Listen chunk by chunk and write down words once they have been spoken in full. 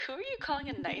Who are you calling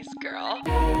a nice girl?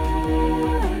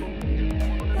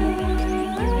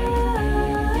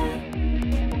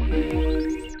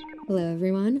 Hello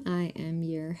everyone, I am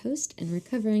your host and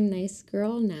recovering nice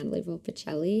girl, Natalie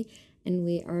Volpicelli, and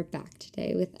we are back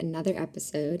today with another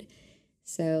episode.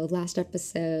 So last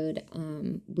episode,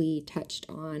 we touched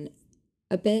on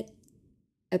a bit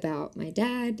about my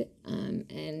dad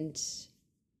and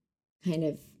kind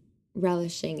of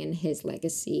relishing in his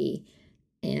legacy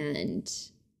and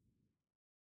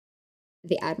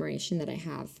the admiration that I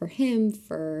have for him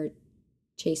for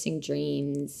chasing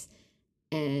dreams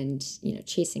and,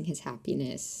 chasing his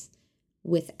happiness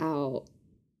without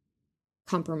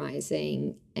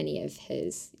compromising any of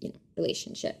his,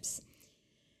 relationships.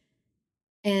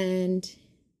 And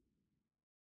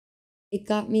it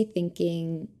got me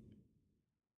thinking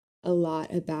a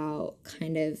lot about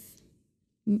kind of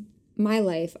my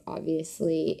life,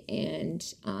 obviously, and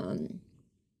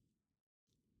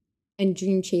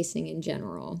dream chasing in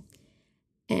general.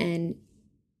 And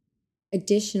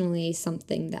additionally,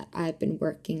 something that I've been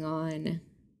working on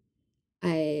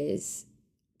is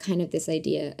kind of this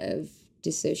idea of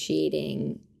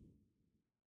dissociating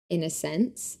in a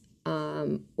sense,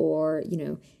 or,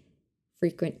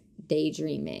 frequent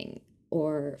daydreaming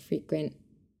or frequent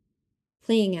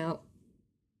playing out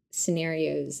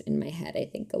scenarios in my head. I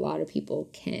think a lot of people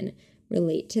can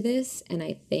relate to this, and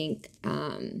I think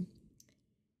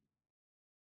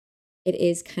it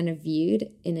is kind of viewed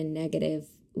in a negative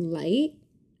light.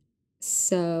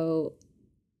 So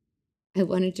I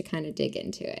wanted to kind of dig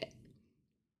into it.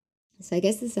 So I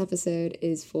guess this episode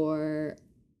is for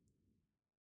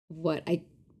what I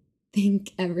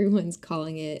think everyone's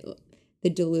calling it,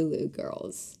 the Delulu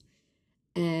girls.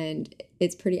 And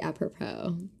it's pretty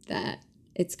apropos that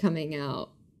it's coming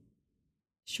out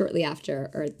shortly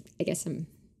after, or I guess I'm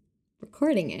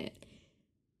recording it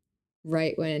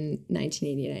right when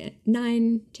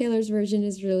 1989 Taylor's version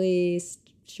is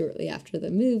released, shortly after the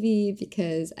movie,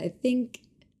 because I think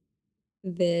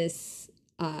this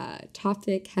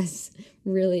topic has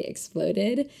really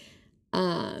exploded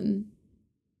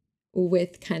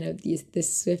with kind of this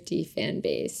Swiftie fan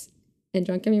base. And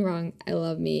don't get me wrong, I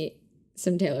love me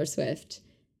some Taylor Swift,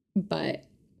 but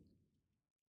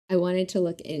I wanted to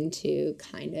look into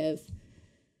kind of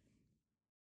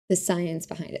the science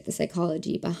behind it, the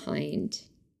psychology behind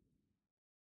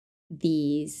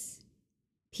these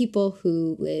people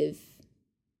who live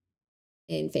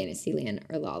in Fantasyland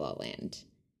or La La Land.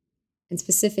 And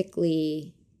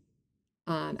specifically,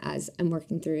 as I'm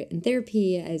working through it in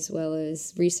therapy, as well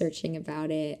as researching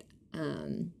about it,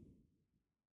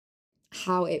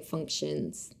 how it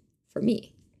functions for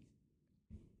me.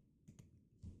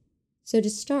 So to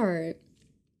start,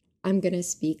 I'm going to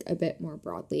speak a bit more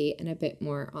broadly and a bit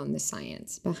more on the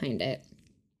science behind it.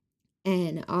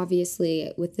 And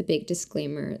obviously with the big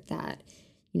disclaimer that,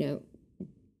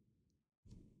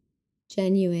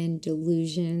 genuine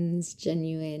delusions,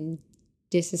 genuine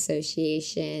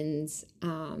disassociations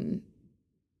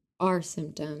are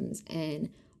symptoms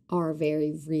and are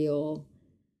very real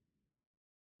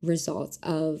results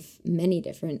of many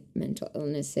different mental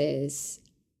illnesses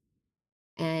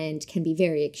and can be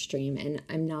very extreme. And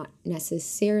I'm not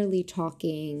necessarily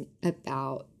talking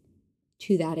about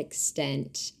to that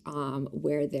extent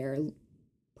where they're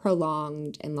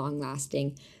prolonged and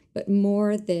long-lasting, but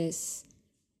more this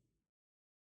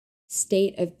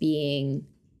state of being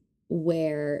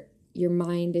where your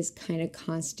mind is kind of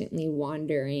constantly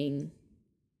wandering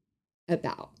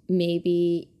about.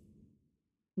 Maybe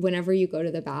whenever you go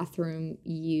to the bathroom,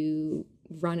 you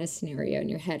run a scenario in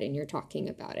your head and you're talking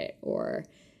about it, or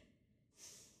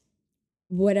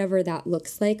whatever that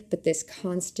looks like, but this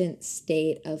constant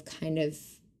state of kind of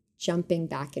jumping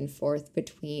back and forth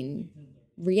between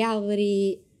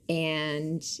reality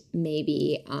and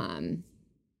maybe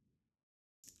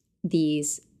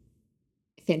these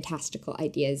fantastical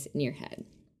ideas in your head.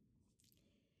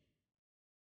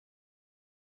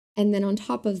 And then on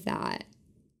top of that,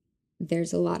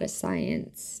 there's a lot of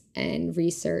science and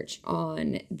research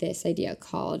on this idea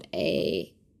called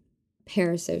a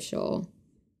parasocial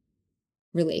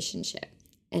relationship.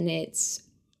 And it's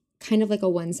kind of like a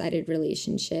one-sided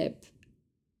relationship.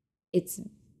 It's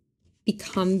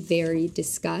become very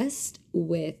discussed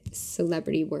with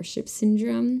celebrity worship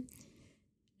syndrome.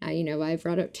 Now you know why I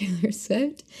brought up Taylor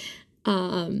Swift.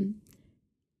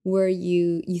 Where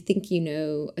you think you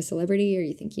know a celebrity, or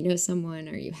you think you know someone,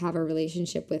 or you have a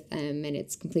relationship with them, and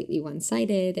it's completely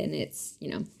one-sided, and it's,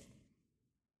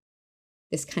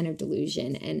 this kind of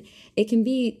delusion. And it can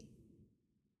be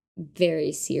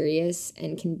very serious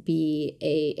and can be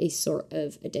a sort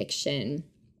of addiction.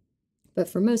 But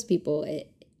for most people,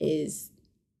 is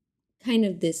kind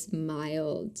of this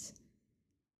mild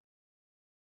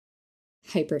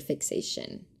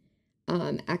hyperfixation.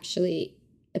 Actually,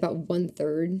 about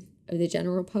 1/3 of the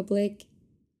general public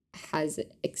has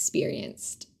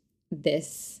experienced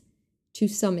this to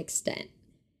some extent,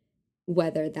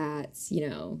 whether that's,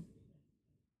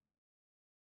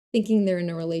 thinking they're in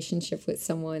a relationship with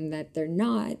someone that they're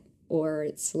not, or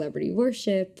it's celebrity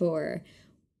worship, or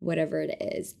whatever it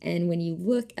is. And when you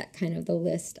look at kind of the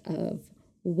list of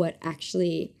what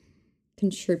actually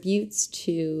contributes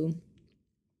to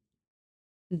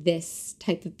this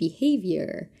type of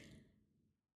behavior,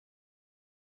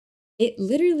 it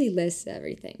literally lists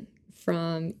everything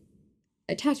from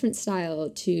attachment style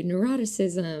to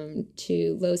neuroticism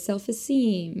to low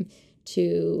self-esteem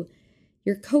to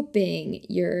you're coping,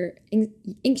 you're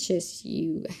anxious,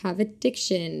 you have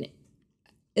addiction.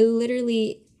 It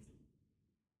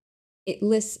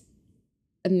lists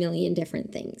a million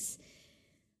different things.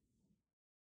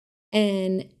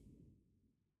 And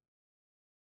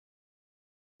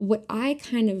what I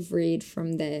kind of read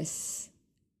from this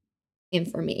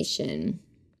information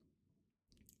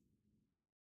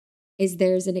is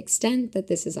there's an extent that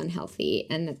this is unhealthy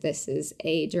and that this is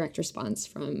a direct response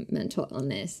from mental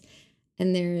illness.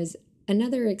 And there's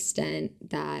another extent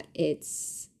that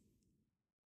it's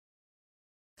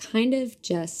kind of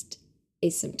just a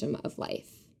symptom of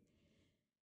life.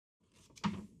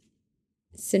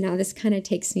 So now this kind of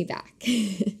takes me back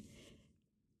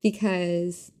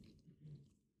because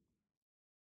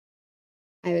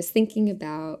I was thinking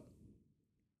about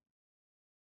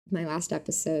my last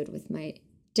episode with my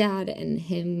dad and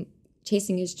him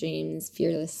chasing his dreams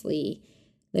fearlessly,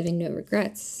 living no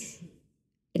regrets,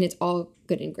 and it's all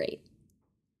good and great.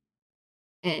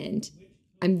 And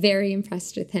I'm very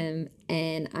impressed with him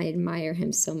and I admire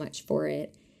him so much for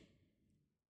it.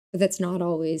 But that's not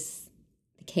always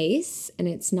the case, and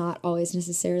it's not always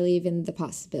necessarily even the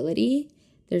possibility.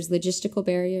 There's logistical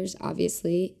barriers,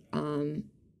 obviously.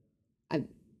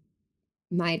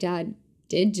 My dad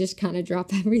did just kind of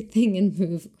drop everything and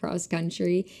move across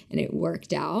country, and it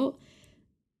worked out.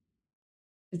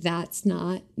 That's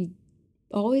not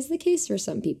always the case for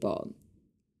some people.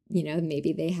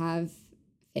 Maybe they have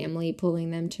family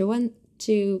pulling them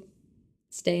to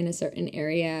stay in a certain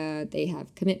area. They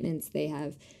have commitments. They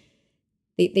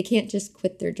can't just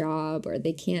quit their job, or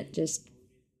they can't just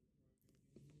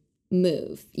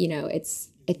move.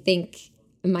 I think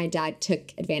my dad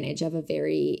took advantage of a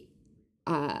very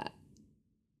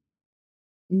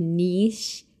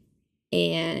niche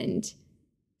and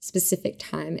specific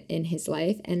time in his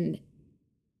life, and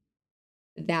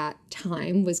that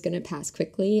time was going to pass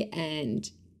quickly, and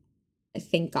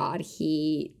thank God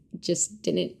he just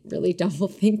didn't really double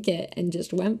think it and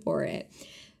just went for it.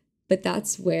 But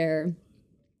that's where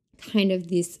kind of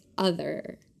this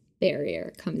other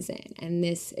barrier comes in, and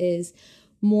this is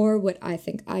more what I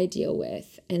think I deal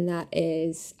with, and that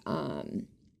is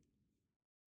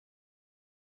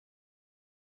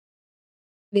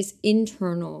this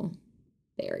internal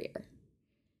barrier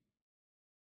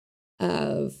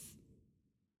of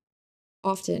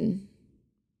often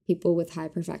people with high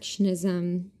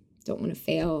perfectionism don't want to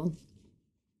fail,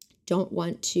 don't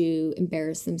want to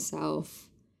embarrass themselves,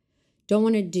 don't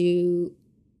want to do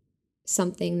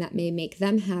something that may make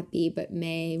them happy but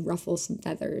may ruffle some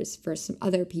feathers for some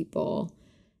other people.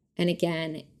 And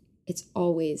again, it's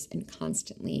always and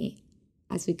constantly,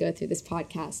 as we go through this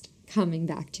podcast, coming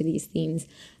back to these themes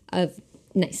of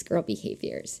nice girl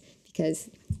behaviors, because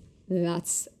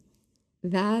that's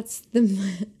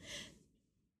the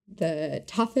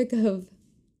topic of,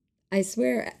 I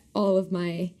swear, all of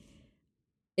my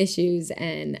issues.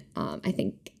 And I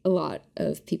think a lot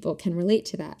of people can relate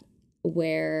to that,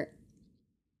 where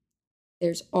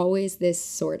there's always this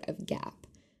sort of gap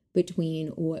between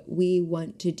what we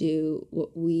want to do,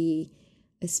 what we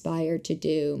aspire to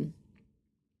do,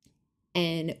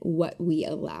 and what we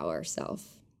allow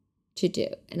ourselves to do.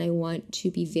 And I want to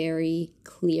be very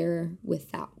clear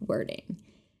with that wording,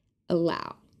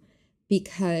 allow,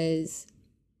 because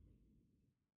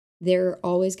there are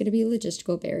always going to be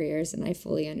logistical barriers, and I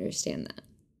fully understand that.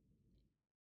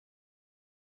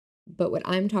 But what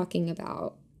I'm talking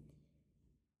about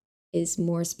is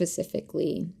more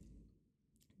specifically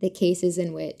the cases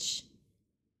in which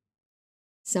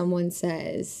someone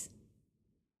says,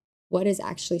 what is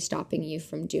actually stopping you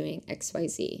from doing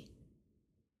XYZ?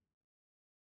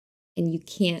 And you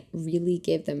can't really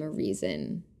give them a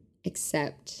reason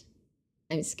except,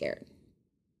 I'm scared.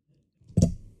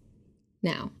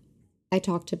 Now, I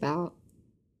talked about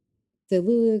the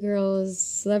Delulu girls,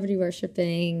 celebrity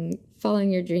worshiping,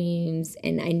 following your dreams,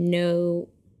 and I know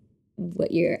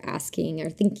what you're asking or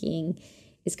thinking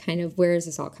is kind of, where is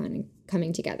this all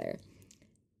coming together?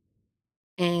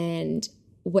 And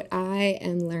what I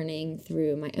am learning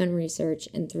through my own research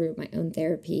and through my own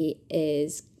therapy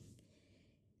is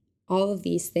all of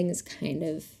these things kind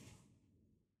of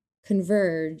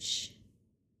converge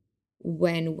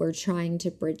when we're trying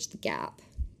to bridge the gap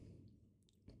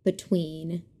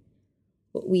between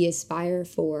what we aspire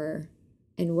for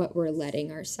and what we're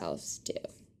letting ourselves do.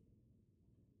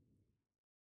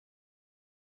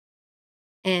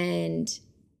 And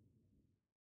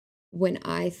when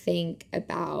I think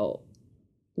about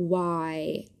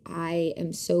why I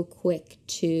am so quick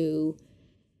to,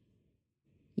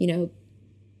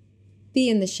 be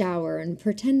in the shower and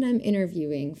pretend I'm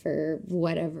interviewing for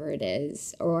whatever it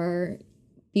is, or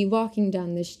be walking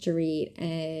down the street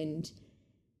and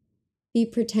be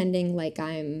pretending like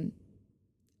I'm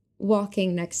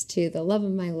walking next to the love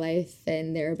of my life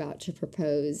and they're about to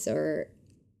propose, or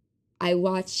I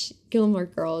watch Gilmore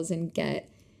Girls and get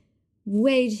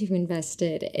way too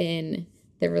invested in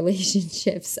the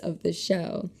relationships of the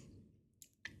show.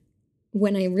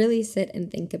 When I really sit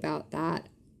and think about that,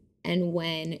 and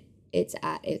when it's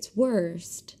at its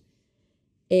worst,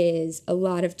 is a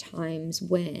lot of times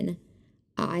when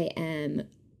I am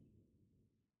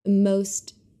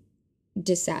most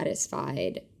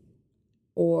dissatisfied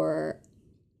or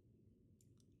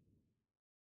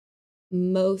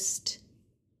most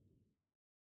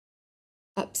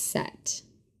upset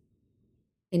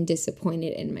and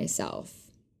disappointed in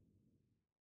myself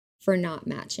for not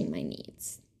matching my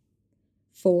needs,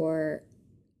 for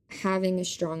having a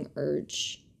strong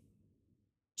urge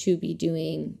to be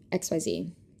doing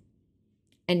XYZ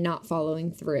and not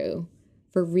following through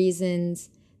for reasons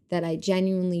that I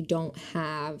genuinely don't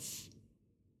have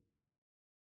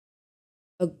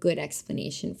a good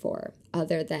explanation for,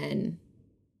 other than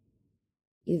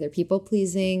either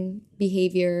people-pleasing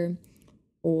behavior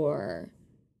or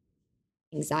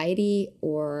anxiety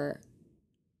or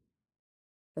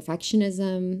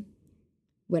perfectionism,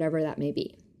 whatever that may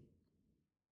be.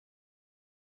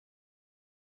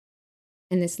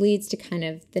 And this leads to kind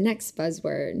of the next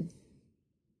buzzword,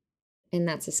 and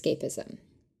that's escapism.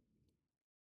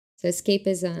 So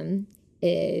escapism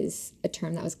is a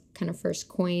term that was kind of first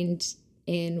coined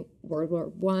in World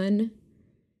War I.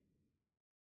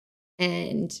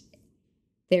 And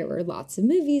there were lots of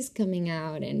movies coming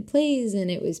out and plays, and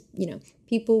it was,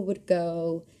 people would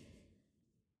go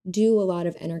do a lot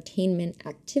of entertainment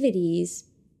activities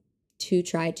to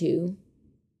try to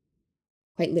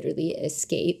quite literally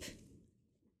escape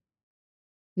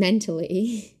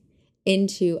mentally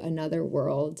into another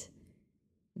world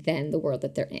than the world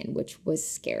that they're in, which was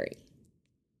scary.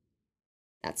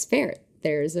 That's fair.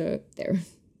 There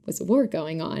was a war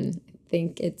going on. I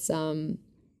think it's a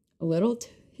little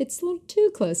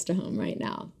too close to home right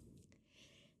now.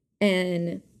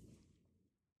 And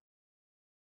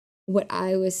what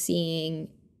I was seeing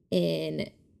in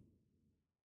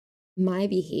my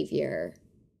behavior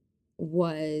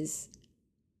was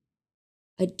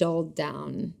a dulled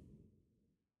down,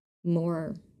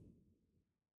 more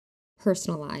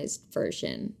personalized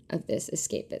version of this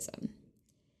escapism.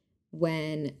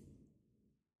 When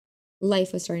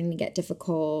life was starting to get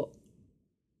difficult,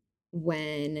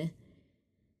 when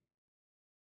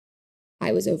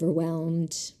I was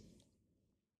overwhelmed,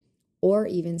 or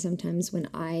even sometimes when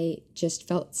I just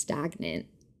felt stagnant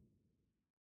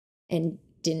and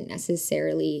didn't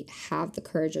necessarily have the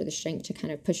courage or the strength to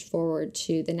kind of push forward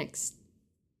to the next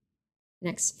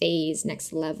phase,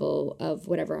 next level of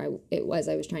whatever it was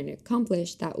I was trying to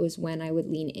accomplish, that was when I would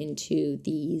lean into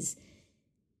these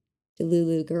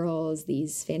Delulu girls,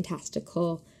 these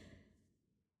fantastical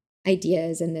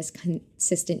ideas, and this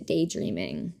consistent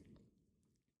daydreaming.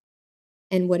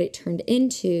 And what it turned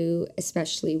into,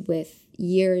 especially with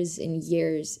years and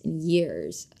years and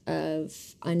years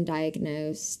of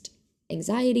undiagnosed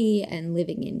anxiety and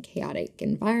living in chaotic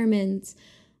environments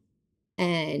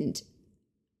and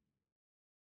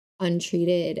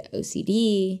untreated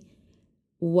OCD,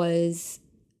 was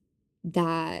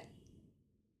that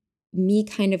me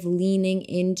kind of leaning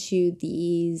into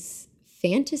these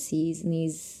fantasies and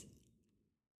these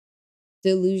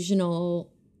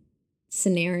delusional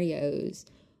scenarios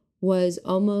was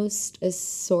almost a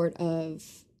sort of,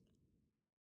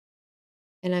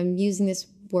 and I'm using this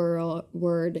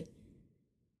word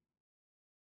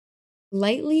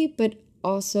lightly, but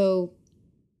also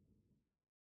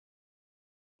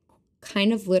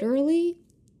kind of literally,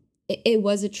 it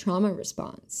was a trauma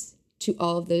response to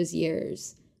all of those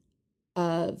years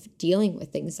of dealing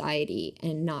with anxiety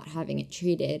and not having it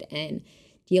treated, and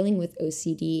dealing with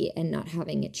OCD and not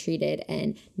having it treated,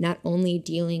 and not only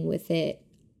dealing with it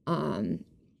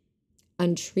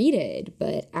untreated,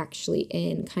 but actually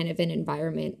in kind of an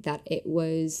environment that it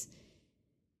was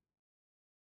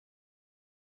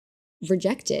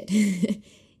rejected.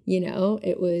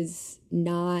 It was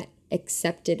not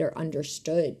accepted or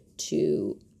understood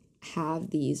to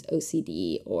have these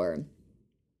OCD or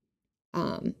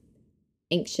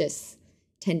anxious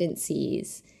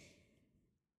tendencies.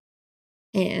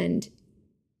 And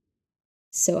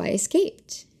so I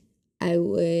escaped. I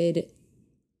would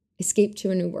escape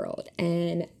to a new world.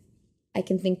 And I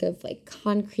can think of like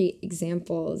concrete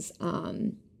examples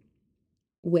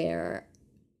where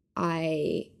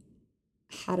I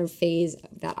had a phase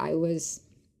that I was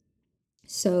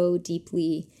so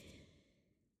deeply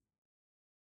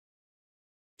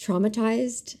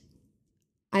traumatized,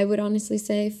 I would honestly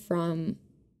say, from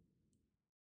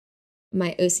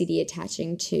my OCD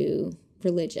attaching to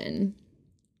religion,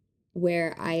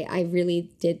 where I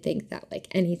really did think that like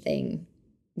anything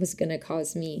was going to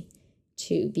cause me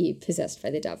to be possessed by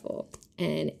the devil.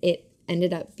 And it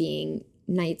ended up being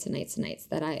nights and nights and nights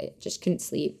that I just couldn't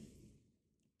sleep.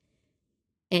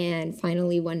 And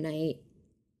finally one night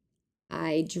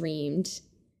I dreamed,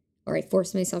 or I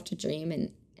forced myself to dream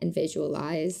and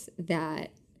visualize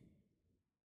that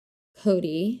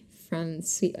Cody from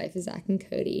Sweet Life of Zach and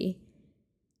Cody,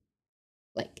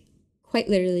 like quite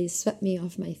literally swept me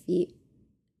off my feet,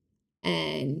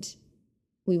 and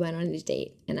we went on a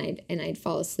date, and I'd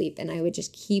fall asleep, and I would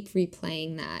just keep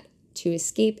replaying that to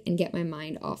escape and get my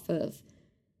mind off of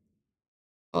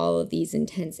all of these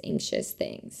intense, anxious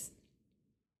things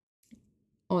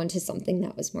onto something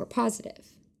that was more positive.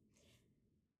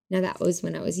 Now, that was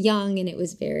when I was young, and it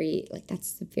was very, like,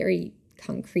 that's very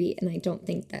concrete, and I don't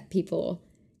think that people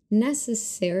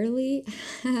necessarily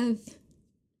have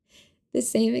the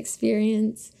same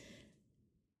experience,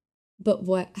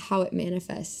 but how it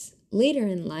manifests later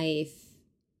in life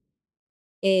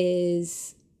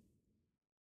is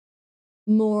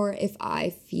more if I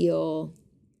feel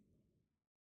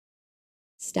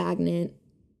stagnant,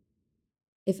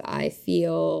 if I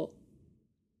feel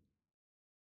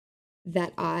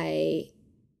that I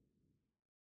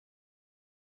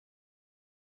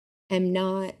am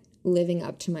not living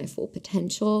up to my full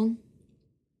potential,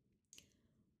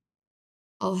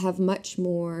 I'll have much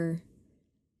more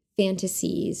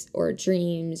fantasies or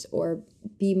dreams, or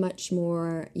be much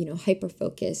more, hyper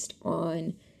focused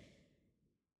on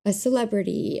a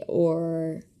celebrity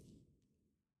or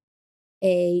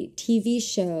a TV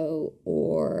show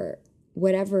or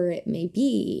whatever it may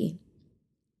be,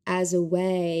 as a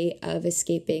way of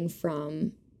escaping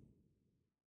from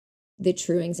the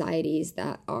true anxieties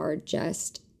that are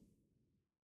just,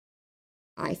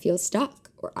 I feel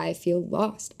stuck, or I feel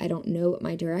lost. I don't know what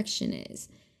my direction is.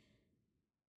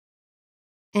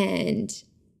 And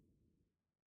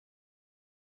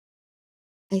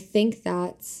I think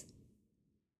that's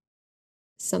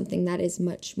something that is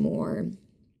much more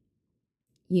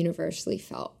universally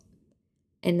felt.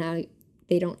 And now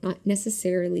they don't not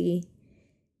necessarily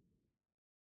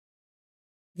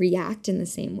react in the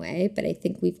same way, but I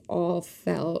think we've all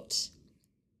felt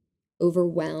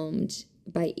overwhelmed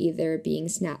by either being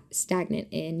stagnant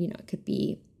in, it could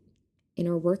be in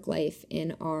our work life,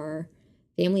 in our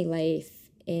family life,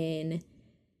 in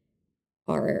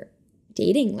our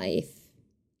dating life,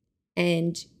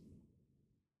 and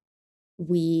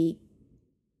we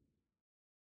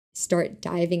start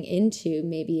diving into,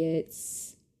 maybe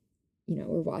it's,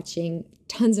 we're watching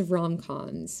tons of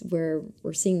rom-coms where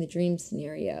we're seeing the dream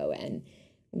scenario and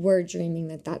we're dreaming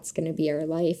that that's going to be our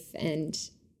life, and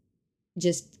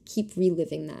just keep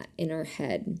reliving that in our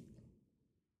head.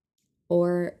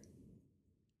 Or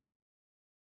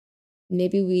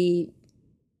maybe we,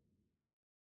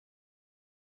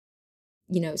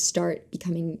 start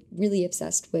becoming really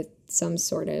obsessed with some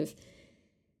sort of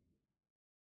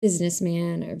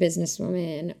businessman or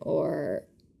businesswoman or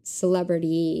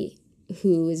celebrity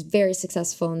who is very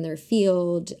successful in their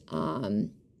field,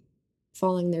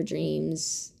 following their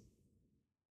dreams,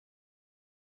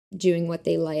 doing what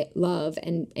they love,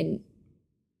 and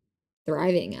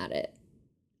thriving at it.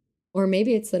 Or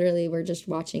maybe it's literally we're just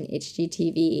watching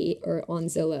HGTV or on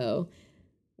Zillow.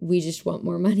 We just want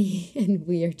more money, and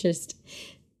we are just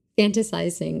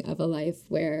fantasizing of a life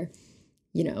where,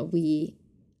 we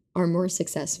are more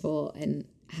successful and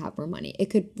have more money. It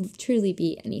could truly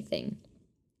be anything,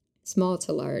 small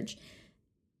to large.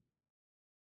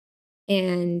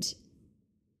 And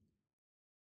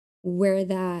where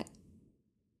that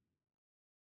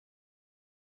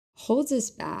holds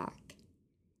us back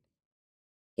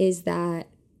is that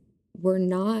we're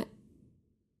not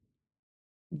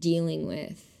dealing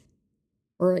with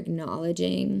or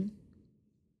acknowledging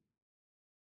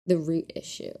the root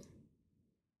issue.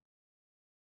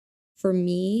 For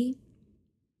me,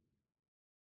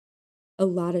 a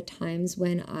lot of times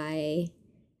when I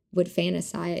would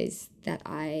fantasize that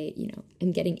I,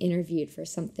 am getting interviewed for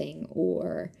something,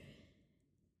 or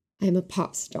I'm a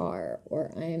pop star,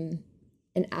 or I'm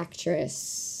an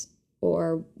actress,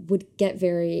 or would get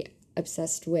very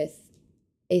obsessed with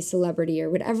a celebrity or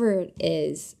whatever it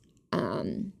is,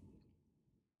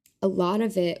 a lot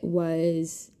of it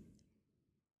was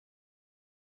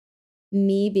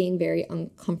me being very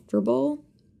uncomfortable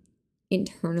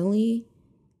internally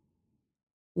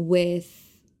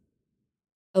with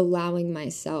allowing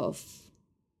myself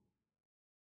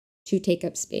to take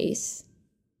up space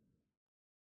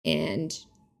and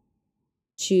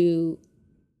to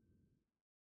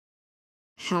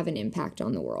have an impact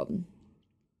on the world.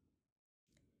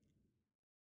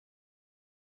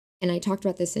 And I talked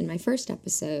about this in my first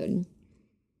episode,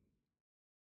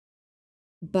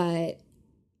 but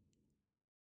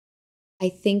I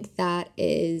think that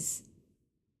is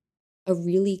a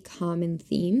really common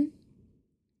theme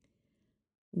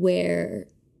where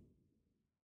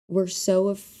we're so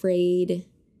afraid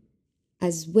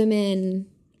as women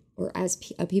or as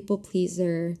a people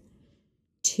pleaser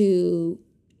to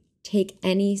take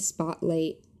any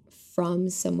spotlight from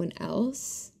someone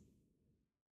else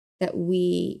that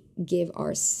we give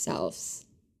ourselves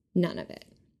none of it.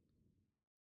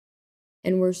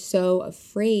 And we're so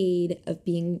afraid of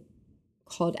being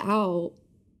called out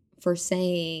for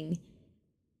saying,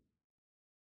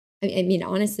 I mean,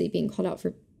 honestly, being called out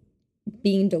for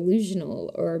being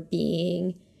delusional or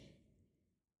being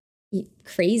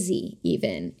crazy,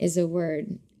 even, is a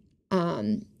word,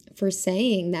 for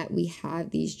saying that we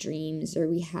have these dreams or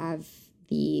we have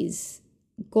these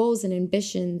goals and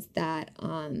ambitions that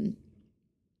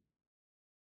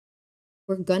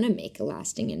we're gonna make a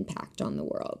lasting impact on the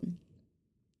world.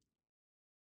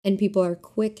 And people are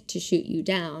quick to shoot you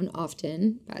down,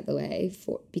 often, by the way,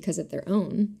 because of their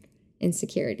own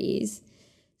insecurities.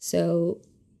 So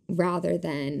rather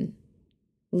than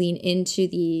lean into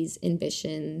these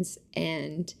ambitions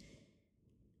and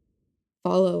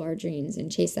follow our dreams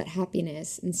and chase that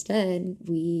happiness, instead,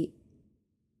 we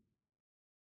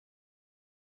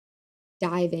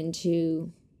dive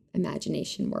into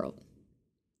imagination world.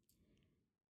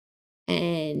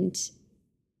 And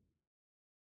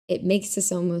it makes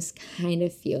us almost kind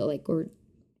of feel like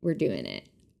we're doing it,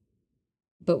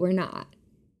 but we're not.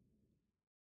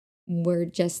 We're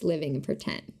just living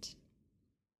pretend.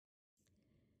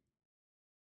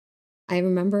 I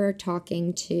remember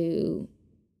talking to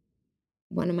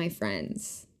one of my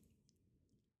friends,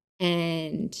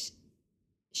 and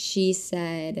she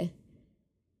said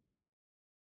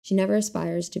she never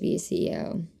aspires to be a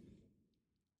CEO.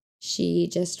 She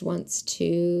just wants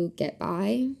to get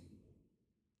by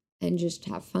and just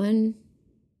have fun,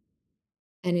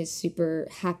 and is super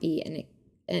happy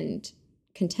and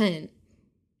content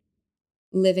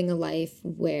living a life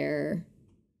where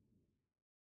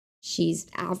she's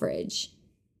average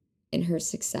in her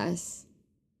success,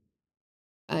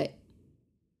 but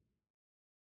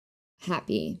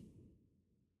happy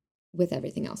with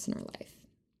everything else in her life.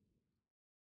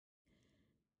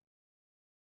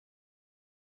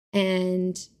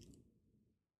 And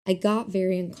I got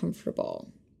very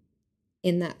uncomfortable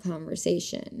in that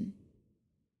conversation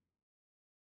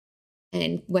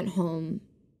and went home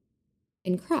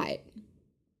and cried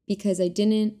because I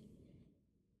didn't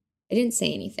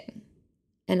say anything.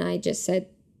 And I just said,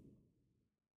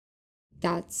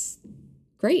 that's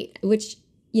great, which,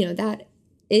 that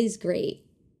is great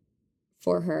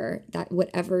for her, that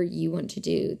whatever you want to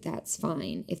do, that's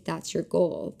fine. If that's your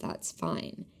goal, that's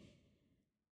fine.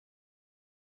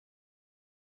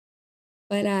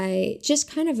 But I just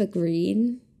kind of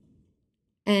agreed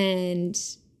and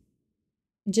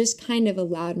just kind of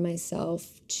allowed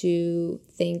myself to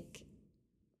think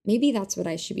maybe that's what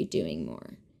I should be doing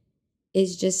more,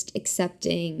 is just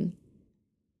accepting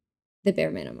the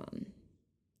bare minimum,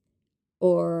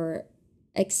 or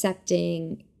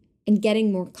accepting and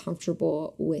getting more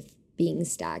comfortable with being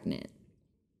stagnant.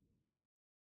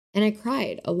 And I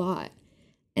cried a lot.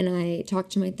 And I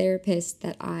talked to my therapist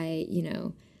that I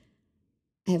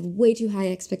have way too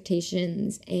high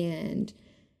expectations and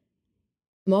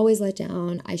I'm always let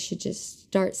down. I should just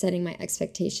start setting my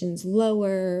expectations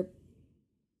lower.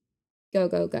 Go,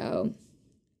 go, go.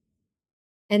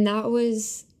 And that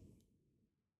was,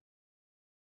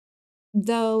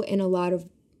 though in a lot of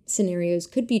scenarios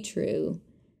could be true,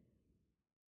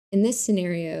 in this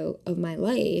scenario of my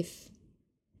life,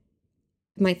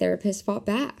 my therapist fought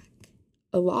back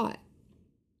a lot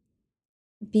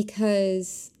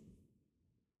because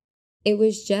it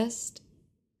was just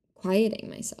quieting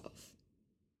myself.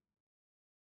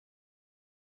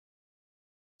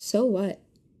 So what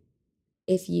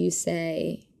if you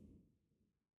say,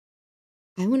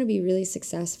 I want to be really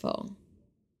successful.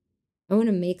 I want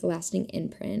to make a lasting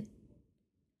imprint.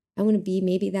 I want to be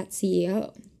maybe that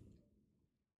CEO.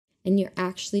 And you're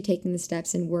actually taking the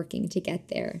steps and working to get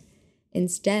there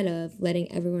instead of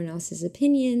letting everyone else's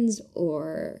opinions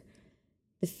or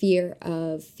the fear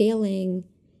of failing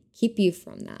keep you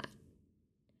from that.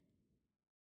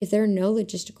 If there are no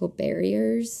logistical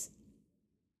barriers,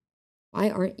 why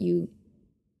aren't you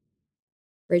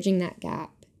bridging that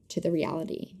gap to the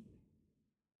reality?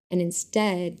 And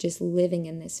instead, just living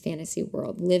in this fantasy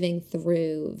world, living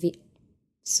through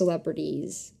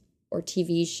celebrities or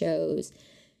TV shows,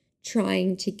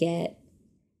 trying to get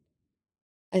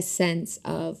a sense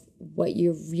of what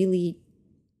you're really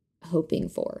hoping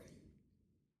for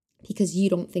because you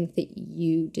don't think that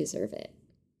you deserve it.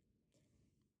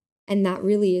 And that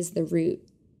really is the root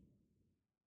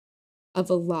of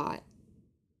a lot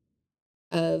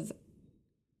of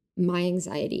my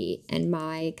anxiety and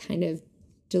my kind of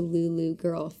Delulu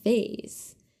girl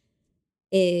phase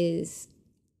is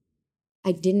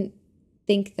I didn't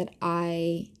think that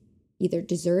I either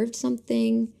deserved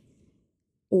something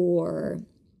or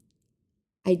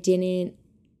I didn't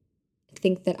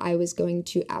think that I was going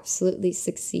to absolutely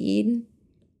succeed.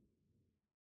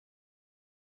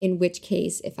 In which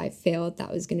case, if I failed,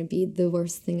 that was going to be the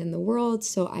worst thing in the world.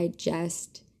 So I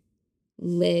just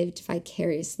lived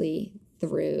vicariously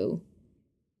through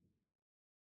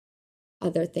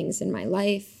other things in my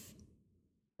life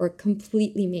or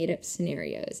completely made up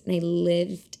scenarios. And I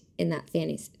lived in that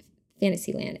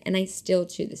fantasy land. And I still,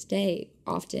 to this day,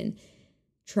 often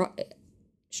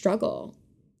struggle,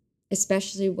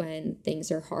 especially when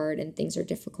things are hard and things are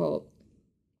difficult,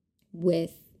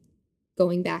 with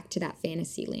going back to that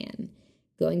fantasy land,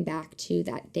 going back to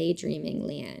that daydreaming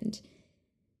land.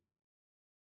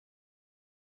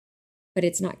 But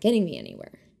it's not getting me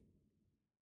anywhere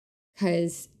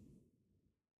because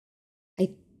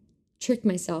I trick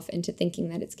myself into thinking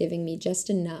that it's giving me just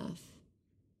enough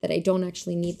that I don't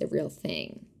actually need the real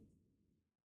thing.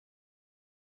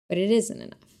 But it isn't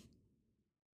enough.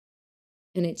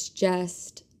 And it's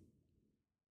just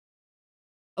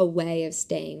a way of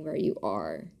staying where you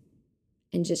are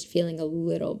and just feeling a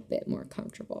little bit more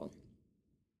comfortable.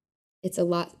 It's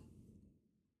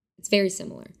very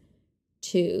similar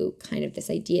to kind of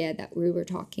this idea that we were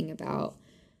talking about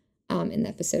in the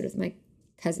episode with my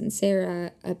cousin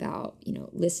Sarah about,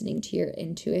 listening to your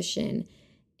intuition.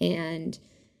 And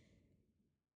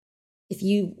if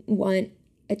you want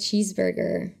a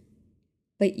cheeseburger,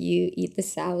 but you eat the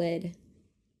salad,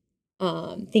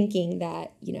 thinking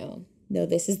that, no,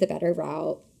 this is the better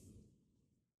route,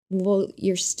 well,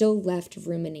 you're still left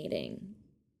ruminating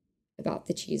about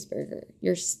the cheeseburger.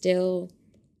 You're still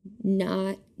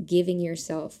not giving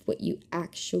yourself what you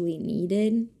actually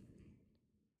needed.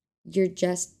 You're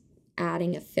just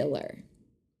adding a filler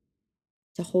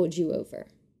to hold you over,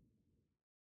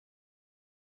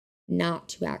 not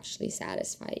to actually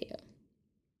satisfy you.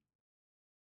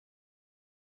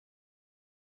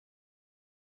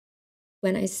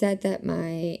 When I said that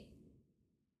my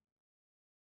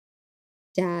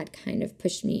dad kind of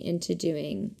pushed me into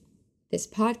doing this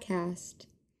podcast,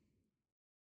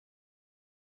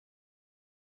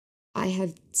 I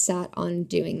have sat on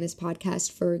doing this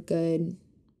podcast for a good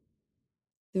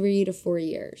 3 to 4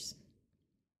 years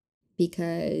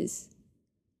because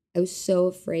I was so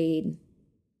afraid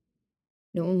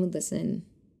no one would listen.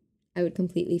 I would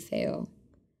completely fail.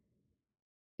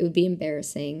 It would be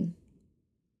embarrassing.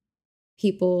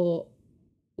 People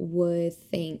would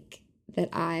think that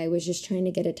I was just trying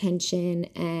to get attention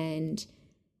and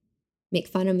make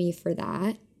fun of me for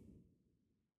that.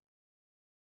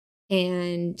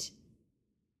 And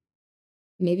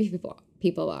maybe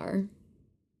people are.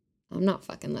 I'm not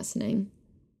fucking listening.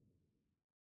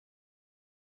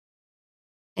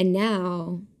 And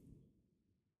now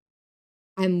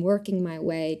I'm working my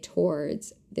way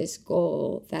towards this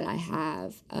goal that I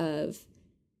have of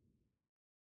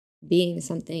being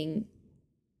something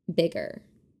bigger,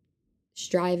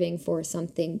 striving for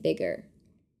something bigger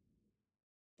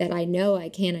that I know I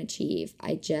can achieve.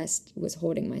 I just was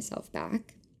holding myself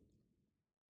back.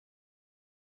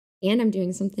 And I'm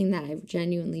doing something that I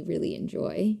genuinely really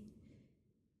enjoy.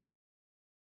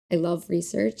 I love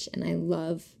research and I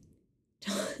love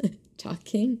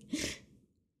talking.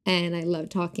 And I love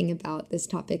talking about this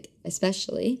topic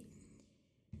especially.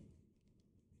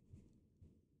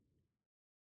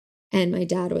 And my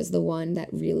dad was the one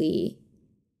that really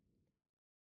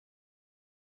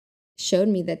showed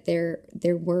me that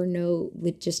there were no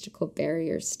logistical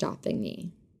barriers stopping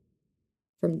me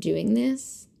from doing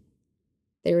this.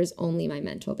 There was only my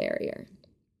mental barrier.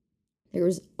 There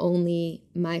was only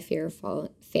my fear of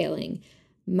failing,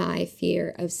 my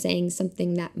fear of saying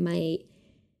something that might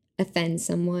offend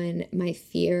someone, my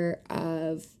fear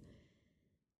of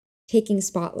taking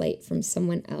spotlight from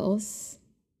someone else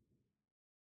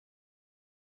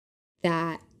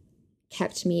that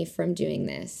kept me from doing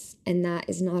this. And that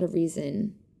is not a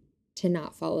reason to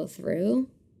not follow through,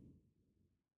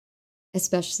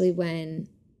 especially when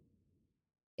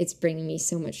it's bringing me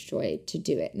so much joy to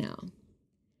do it now.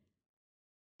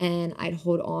 And I'd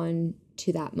hold on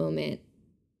to that moment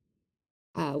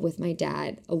with my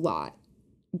dad a lot,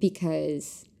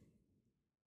 because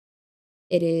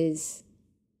it is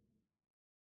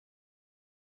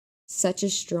such a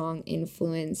strong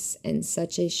influence and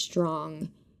such a strong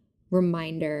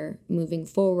reminder moving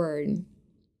forward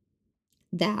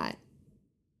that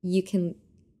you can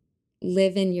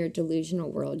live in your delusional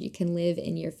world. You can live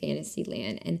in your fantasy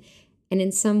land. And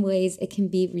in some ways, it can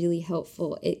be really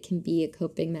helpful. It can be a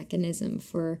coping mechanism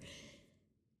for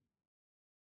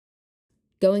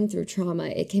going through trauma.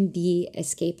 It can be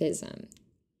escapism.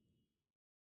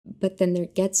 But then there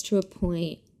gets to a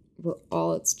point where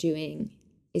all it's doing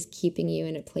is keeping you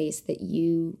in a place that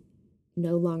you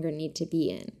no longer need to be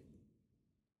in.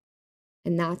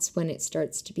 And that's when it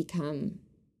starts to become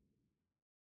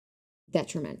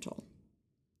detrimental.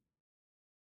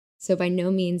 So by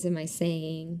no means am I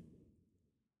saying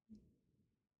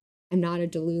I'm not a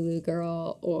Delulu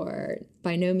girl, or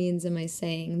by no means am I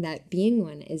saying that being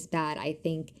one is bad. I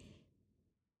think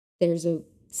there's a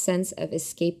sense of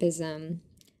escapism,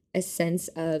 a sense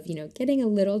of, getting a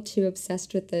little too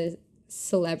obsessed with the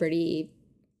celebrity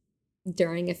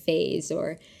during a phase,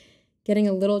 or getting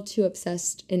a little too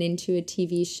obsessed and into a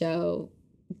TV show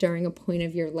during a point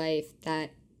of your life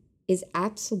that is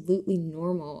absolutely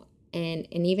normal and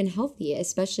even healthy,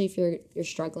 especially if you're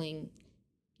struggling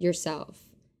yourself.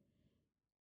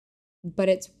 But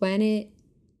it's when it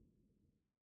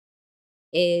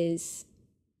is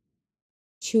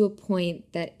to a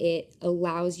point that it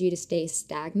allows you to stay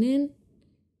stagnant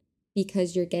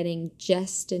because you're getting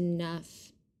just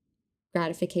enough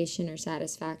gratification or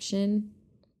satisfaction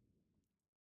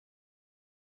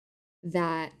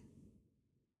that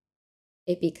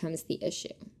it becomes the issue.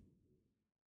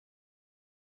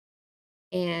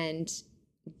 And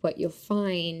what you'll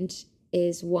find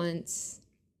is once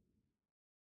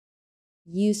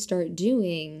you start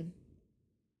doing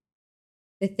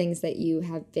the things that you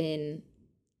have been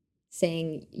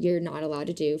saying you're not allowed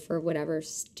to do for whatever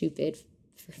stupid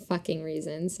fucking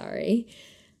reason,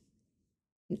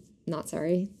 not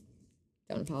sorry,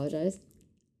 don't apologize,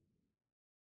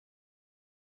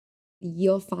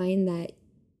 you'll find that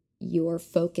your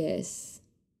focus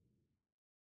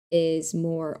is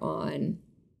more on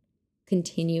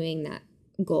continuing that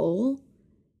goal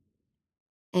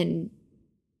and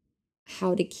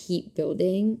how to keep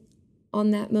building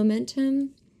on that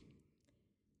momentum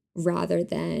rather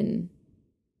than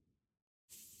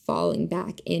falling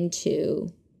back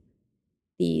into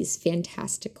these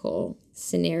fantastical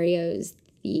scenarios,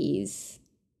 these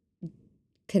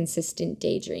consistent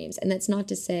daydreams. And that's not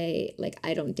to say, like,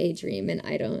 I don't daydream and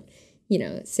I don't,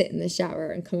 sit in the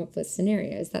shower and come up with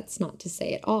scenarios. That's not to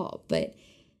say at all. But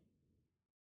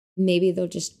maybe they'll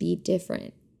just be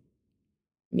different.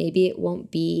 Maybe it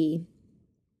won't be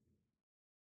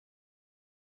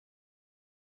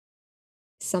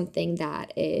something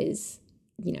that is,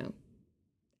 an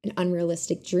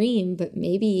unrealistic dream, but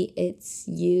maybe it's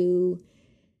you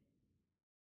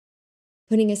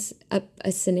putting up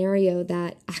a scenario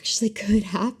that actually could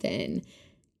happen.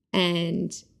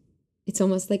 And it's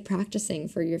almost like practicing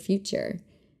for your future.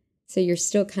 So you're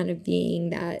still kind of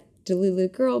being that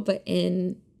Delulu girl, but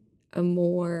in a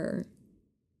more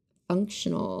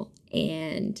functional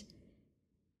and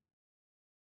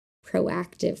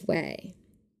proactive way.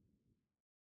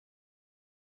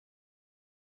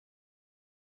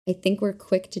 I think we're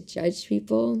quick to judge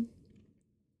people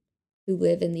who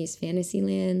live in these fantasy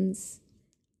lands.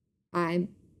 I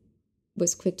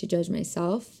was quick to judge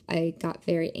myself. I got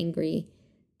very angry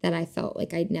that I felt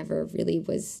like I never really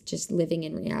was just living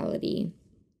in reality.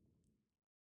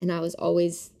 And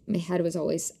my head was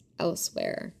always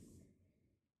elsewhere.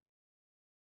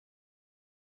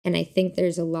 And I think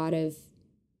there's a lot of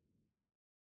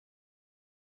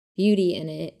beauty in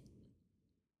it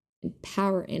and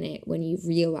power in it when you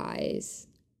realize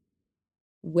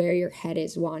where your head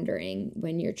is wandering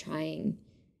when you're trying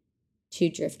to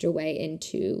drift away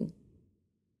into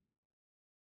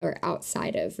or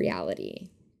outside of reality.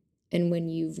 And when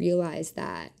you realize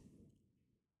that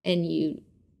and you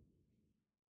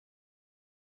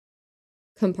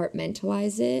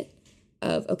compartmentalize it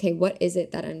of, okay, what is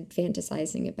it that I'm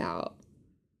fantasizing about?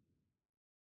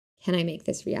 Can I make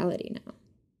this reality now?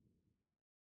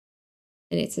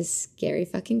 And it's a scary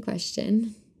fucking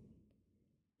question,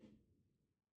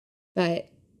 but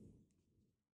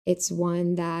it's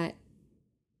one that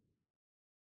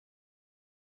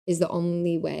is the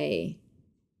only way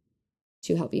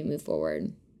to help you move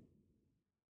forward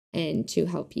and to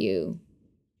help you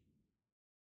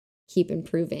keep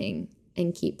improving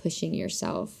and keep pushing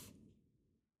yourself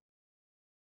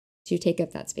to take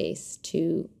up that space,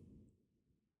 to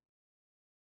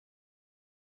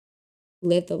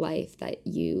live the life that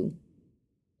you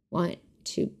want,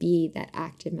 to be that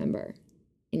active member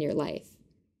in your life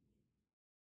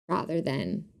rather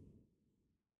than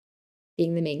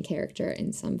being the main character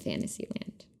in some fantasy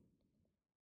land.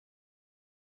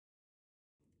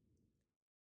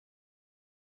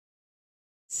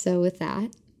 So with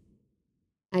that,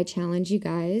 I challenge you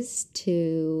guys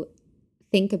to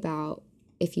think about,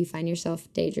 if you find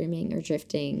yourself daydreaming or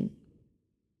drifting,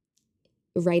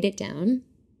 write it down.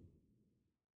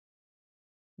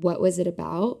 What was it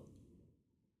about?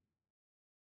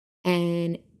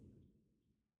 And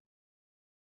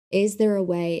is there a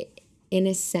way, in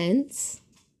a sense,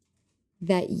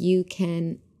 that you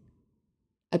can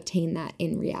obtain that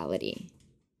in reality?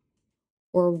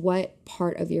 Or what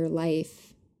part of your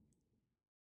life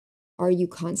are you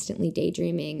constantly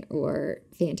daydreaming or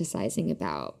fantasizing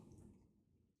about?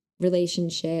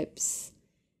 Relationships,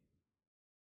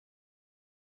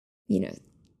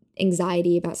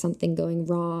 anxiety about something going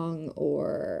wrong,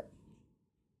 or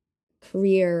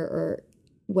career, or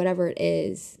whatever it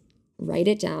is. Write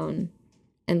it down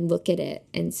and look at it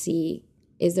and see,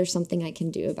 is there something I can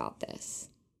do about this?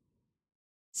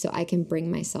 So I can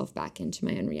bring myself back into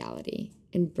my own reality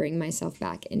and bring myself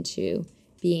back into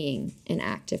being an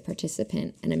active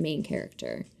participant and a main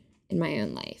character in my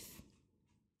own life.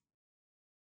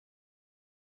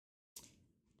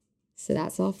 So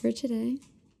that's all for today.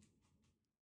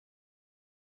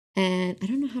 And I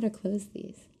don't know how to close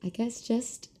these. I guess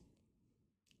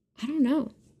I don't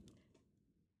know.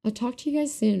 I'll talk to you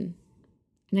guys soon.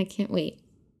 And I can't wait.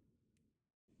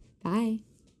 Bye.